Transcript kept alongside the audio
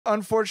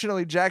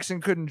Unfortunately,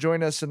 Jackson couldn't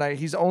join us tonight.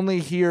 He's only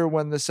here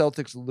when the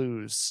Celtics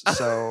lose.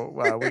 So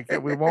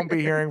we won't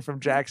be hearing from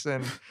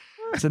Jackson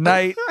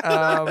tonight.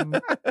 Yeah,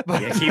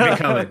 keep it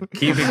coming.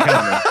 Keep it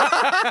coming.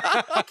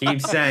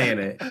 Keep saying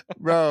it.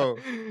 Bro,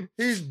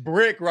 he's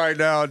brick right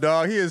now,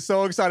 dog. He is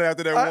so excited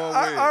after that one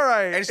win. All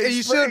right. And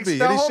he should be.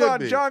 Now, hold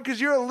on, John, because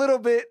you're a little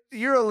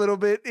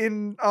bit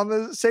in on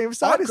the same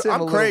side as him.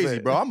 I'm crazy,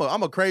 bro.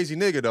 I'm a crazy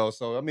nigga, though.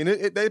 So, I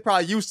mean, they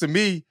probably used to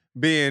me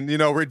being,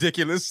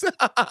 ridiculous.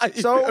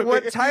 So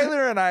what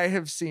Tyler and I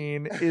have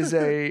seen is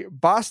a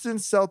Boston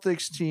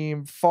Celtics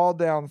team fall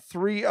down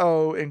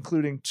 3-0,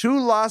 including 2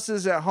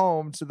 losses at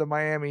home to the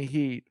Miami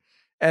Heat.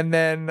 And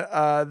then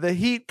the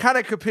Heat kind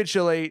of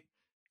capitulate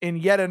in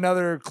yet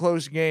another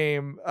close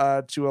game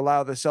to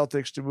allow the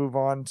Celtics to move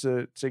on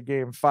to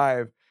game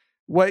 5.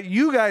 What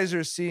you guys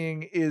are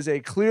seeing is a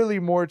clearly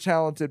more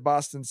talented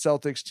Boston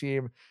Celtics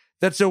team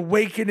that's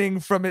awakening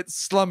from its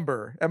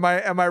slumber. Am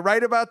I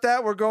right about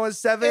that? We're going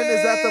 7.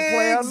 Is that the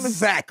plan?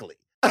 Exactly.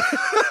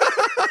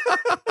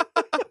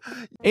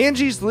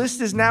 Angie's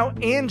List is now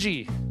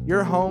Angie,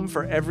 your home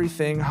for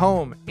everything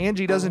home.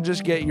 Angie doesn't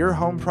just get your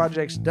home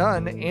projects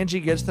done,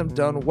 Angie gets them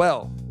done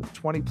well. With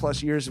 20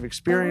 plus years of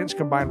experience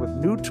combined with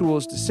new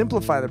tools to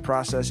simplify the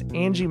process,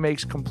 Angie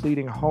makes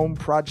completing home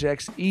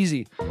projects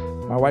easy.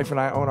 My wife and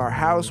I own our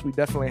house. We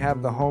definitely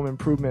have the home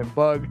improvement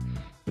bug.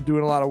 Been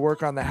doing a lot of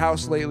work on the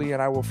house lately,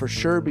 and I will for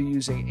sure be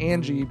using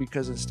Angie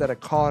because instead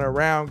of calling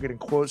around, getting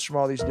quotes from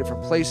all these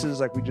different places,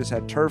 like we just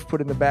had turf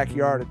put in the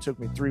backyard, it took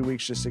me 3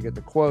 weeks just to get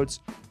the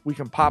quotes. We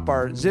can pop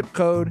our zip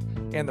code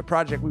and the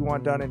project we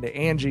want done into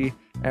Angie,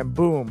 and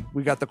boom,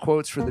 we got the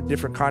quotes for the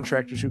different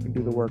contractors who can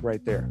do the work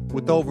right there.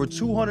 With over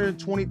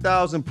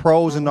 220,000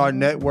 pros in our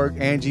network,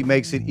 Angie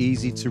makes it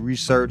easy to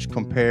research,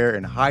 compare,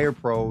 and hire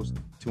pros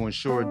to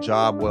ensure a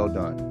job well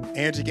done.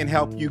 Angie can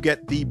help you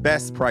get the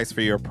best price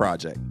for your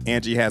project.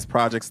 Angie has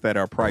projects that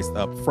are priced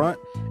up front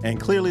and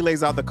clearly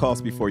lays out the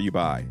cost before you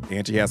buy.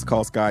 Angie has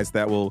cost guides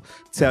that will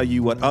tell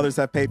you what others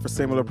have paid for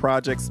similar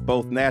projects,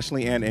 both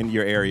nationally and in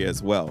your area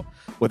as well.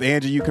 With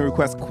Angie, you can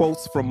request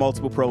quotes from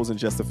multiple pros in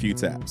just a few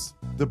taps.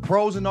 The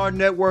pros in our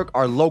network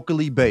are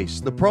locally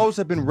based. The pros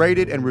have been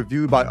rated and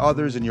reviewed by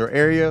others in your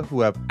area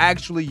who have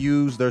actually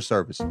used their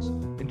services.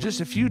 In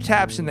just a few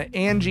taps in the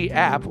Angie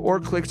app or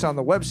clicks on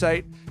the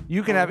website,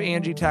 you can have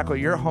Angie tackle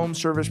your home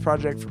service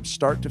project from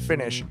start to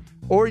finish,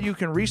 or you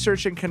can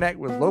research and connect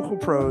with local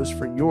pros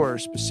for your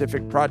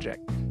specific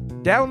project.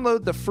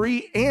 Download the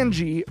free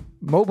Angie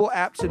mobile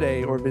app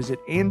today or visit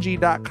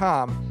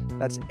Angie.com.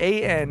 That's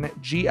ANGI.com.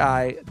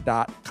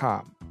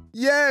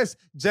 Yes,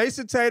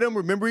 Jason Tatum.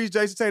 Remember, he's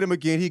Jason Tatum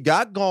again. He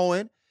got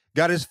going,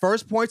 got his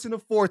first points in the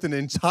fourth in the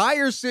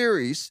entire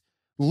series,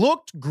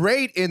 looked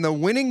great in the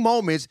winning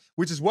moments,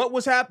 which is what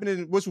was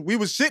happening, which we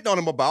was shitting on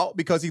him about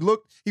because he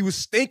was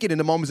stinking in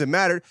the moments that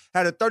mattered.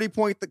 Had a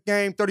 30-point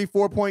game,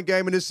 34-point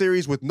game in this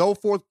series with no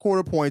fourth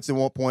quarter points at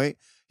one point.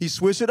 He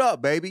switched it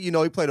up, baby. He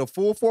played a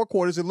full 4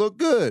 quarters. It looked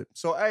good.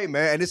 So, hey,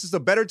 man, and this is a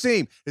better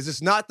team. This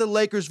is not the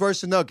Lakers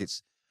versus the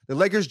Nuggets. The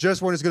Lakers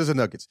just weren't as good as the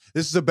Nuggets.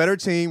 This is a better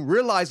team,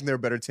 realizing they're a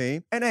better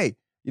team. And, hey,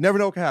 you never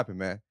know what can happen,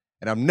 man.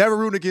 And I'm never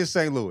rooting against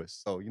St. Louis.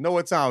 So you know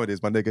what time it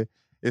is, my nigga.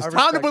 It's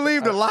time to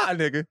believe the lie,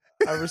 nigga.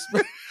 I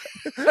respect.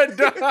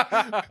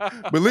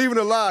 Believe in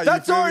the lie.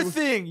 That's our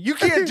thing. You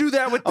can't do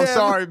that with them. I'm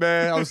sorry,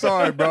 man. I'm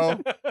sorry,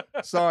 bro.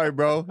 Sorry,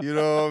 bro. You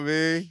know what I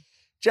mean?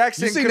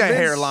 Jackson, you seen that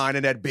hairline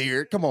and that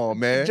beard. Come on,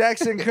 man.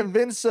 Jackson,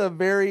 convince a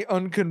very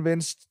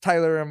unconvinced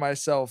Tyler and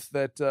myself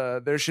that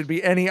there should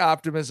be any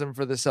optimism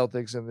for the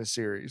Celtics in this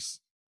series.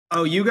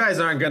 Oh, you guys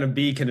aren't going to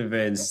be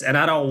convinced, and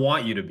I don't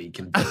want you to be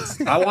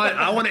convinced. I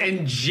want to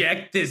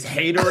inject this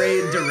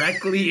haterade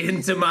directly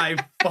into my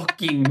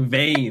fucking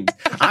veins.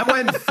 I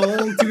went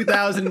full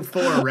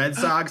 2004 Red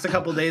Sox a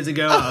couple days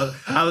ago.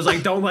 I was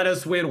like, don't let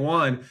us win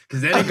one,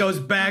 because then it goes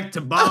back to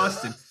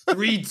Boston.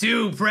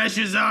 3-2,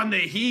 pressure's on the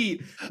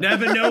Heat.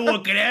 Never know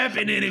what could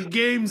happen in a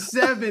game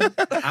 7.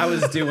 I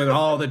was doing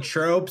all the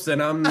tropes,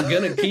 and I'm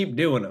going to keep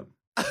doing them.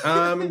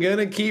 I'm going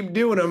to keep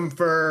doing them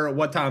for,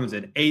 what time is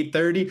it?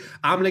 8:30?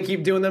 I'm going to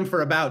keep doing them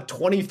for about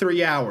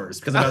 23 hours.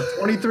 Because about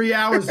 23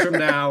 hours from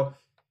now,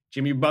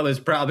 Jimmy Butler's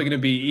probably going to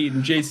be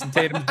eating Jason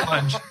Tatum's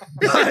lunch.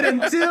 But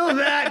until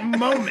that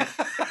moment,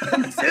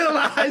 until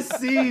I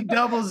see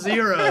double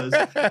zeros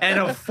and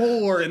a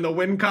 4 in the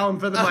win column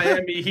for the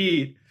Miami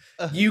Heat,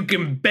 you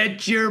can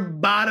bet your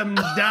bottom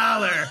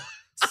dollar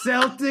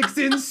Celtics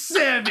in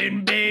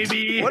 7,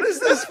 baby. What is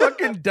this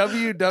fucking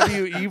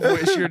WWE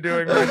voice you're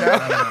doing right now?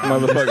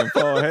 Motherfucking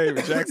Paul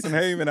Heyman, Jackson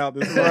Heyman out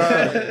this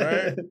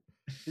right?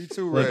 He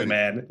too ready.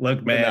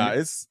 Look, man. Nah,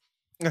 it's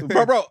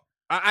bro.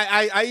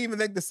 I even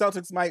think the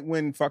Celtics might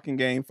win fucking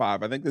game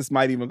 5. I think this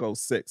might even go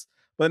 6.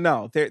 But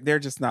no, they're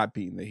just not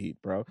beating the Heat,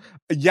 bro.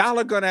 Y'all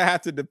are gonna have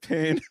to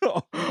depend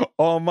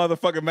on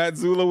motherfucking Matt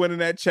Zula winning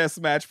that chess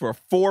match for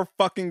 4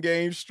 fucking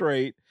games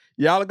straight.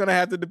 Y'all are gonna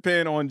have to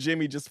depend on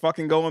Jimmy just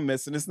fucking going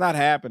missing. It's not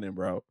happening,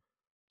 bro.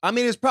 I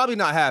mean, it's probably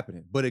not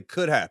happening, but it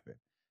could happen.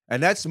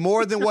 And that's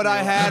more than what I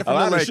had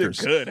from the Lakers.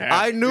 Could happen.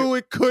 I knew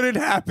it couldn't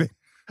happen.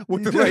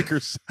 with the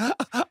Lakers.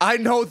 I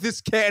know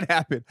this can't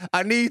happen.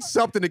 I need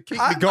something to keep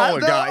me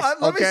going, guys.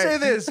 Let me say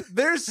this.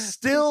 There's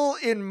still,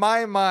 in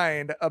my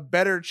mind, a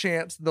better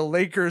chance the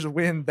Lakers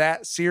win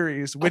that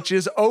series, which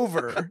is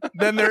over,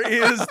 than there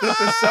is that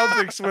the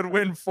Celtics would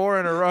win 4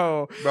 in a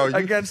row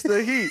against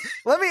the Heat.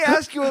 Let me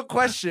ask you a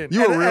question.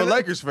 You a real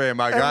Lakers fan,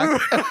 my guy.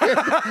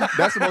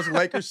 That's the most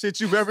Lakers shit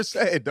you've ever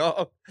said,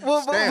 dog.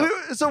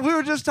 So we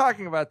were just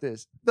talking about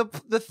this.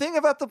 The thing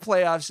about the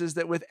playoffs is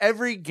that with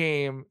every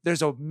game,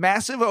 there's a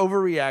massive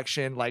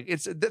overreaction. Like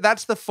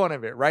that's the fun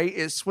of it, right?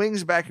 It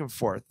swings back and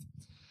forth.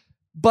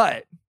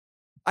 But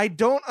I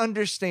don't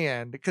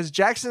understand, because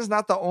Jackson's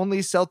not the only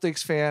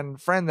Celtics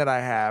friend that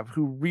I have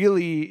who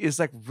really is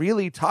like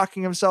really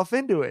talking himself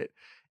into it.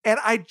 And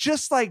I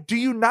just like, do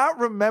you not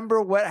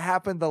remember what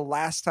happened the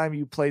last time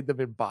you played them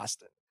in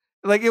Boston?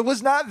 Like, it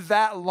was not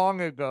that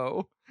long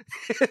ago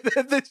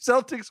that the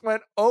Celtics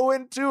went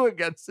 0-2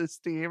 against this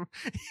team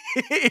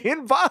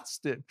in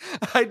Boston.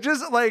 I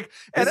just like...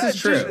 This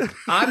is true.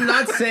 I'm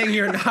not saying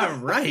you're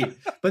not right.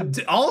 But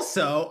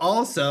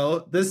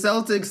also, the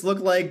Celtics look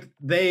like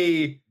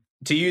they,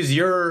 to use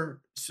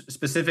your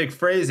specific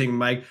phrasing,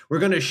 Mike, we're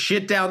going to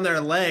shit down their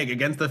leg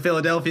against the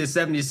Philadelphia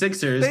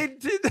 76ers. They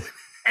did...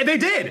 And they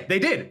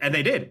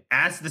did,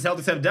 as the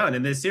Celtics have done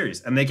in this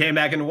series. And they came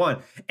back and won.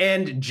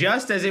 And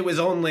just as it was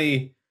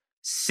only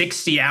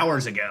 60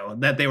 hours ago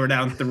that they were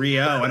down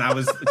 3-0 and I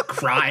was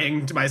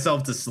crying to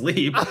myself to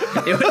sleep,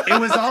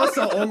 it was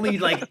also only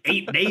like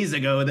 8 days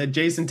ago that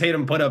Jason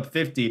Tatum put up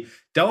 50.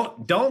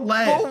 Don't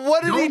let... Well,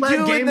 what did he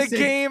do in the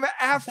game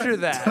after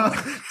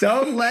that?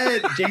 Don't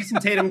let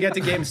Jason Tatum get to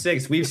game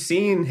 6. We've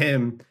seen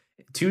him...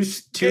 Game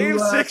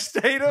 6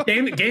 Tatum.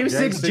 Game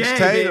 6 J,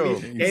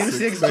 baby. Game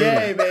 6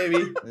 J,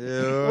 baby.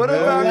 Yeah, what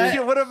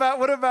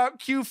about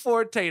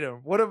Q4 Tatum?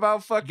 What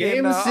about fucking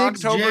Game 6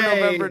 October, J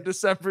November,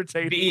 December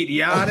Tatum? Beat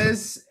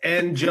Giannis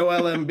and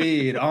Joel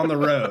Embiid on the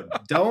road.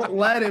 Don't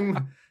let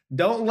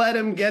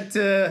him get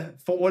to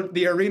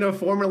the arena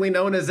formerly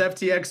known as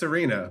FTX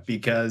Arena,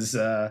 because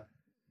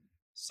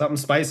something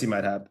spicy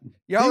might happen.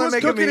 He was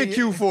cooking in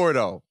Q4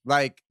 though,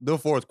 like the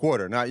fourth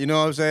quarter. Now, you know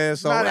what I'm saying?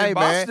 So not in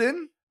Boston.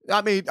 Man,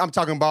 I mean, I'm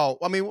talking about.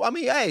 I mean,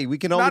 hey, we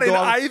can only not go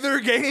in either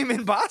game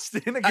in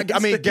Boston. I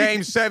mean,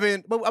 game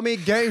 7. But I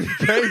mean, game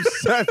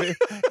 7.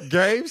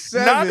 Game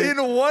 7. Not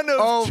in one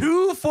of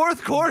 2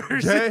 fourth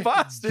quarters in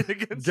Boston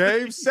against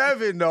game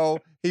 7. Though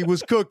he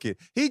was cooking.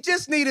 He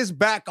just need his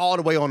back all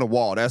the way on the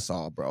wall. That's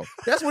all, bro.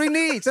 That's what he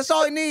needs. That's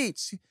all he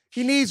needs.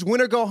 He needs win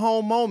or go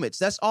home moments.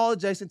 That's all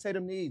Jason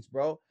Tatum needs,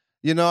 bro.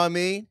 You know what I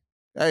mean?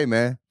 Hey,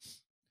 man.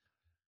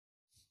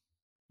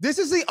 This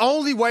is the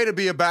only way to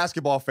be a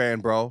basketball fan,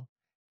 bro.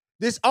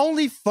 It's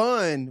only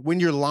fun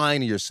when you're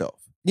lying to yourself.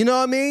 You know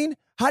what I mean?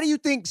 How do you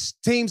think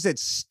teams that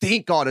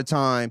stink all the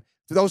time,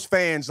 those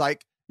fans,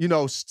 like, you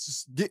know,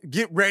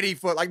 get ready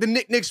for, like the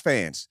Knicks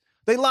fans,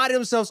 they lie to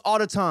themselves all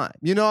the time.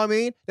 You know what I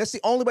mean? That's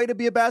the only way to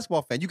be a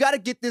basketball fan. You got to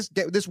get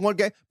this one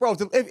game. Bro,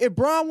 if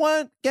Bron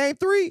won game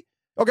 3,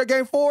 okay,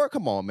 game 4,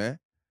 come on, man.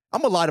 I'm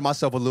going to lie to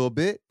myself a little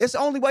bit. It's the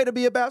only way to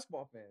be a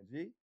basketball fan,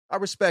 G. I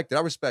respect it.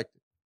 That's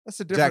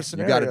a different Jackson,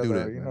 scenario, you got to do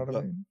that. You know what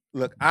I mean?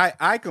 Look,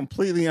 I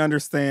completely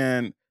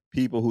understand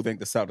people who think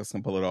the Celtics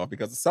can pull it off,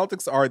 because the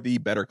Celtics are the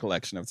better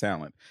collection of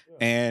talent. Yeah.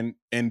 And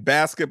in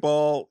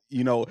basketball,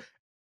 you know,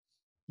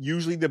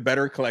 usually the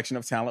better collection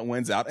of talent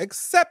wins out,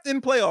 except in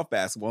playoff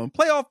basketball. In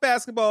playoff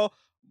basketball,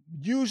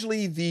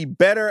 usually the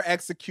better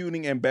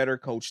executing and better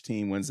coach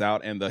team wins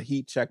out, and the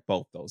Heat check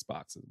both those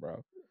boxes,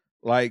 bro.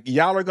 Like,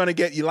 y'all are going to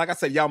get, like I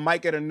said, y'all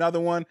might get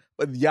another one,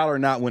 but y'all are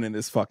not winning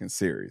this fucking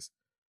series.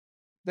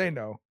 They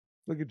know.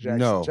 Look at Jackson.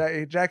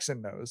 No.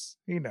 Jackson knows.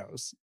 He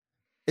knows.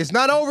 It's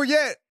not over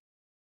yet.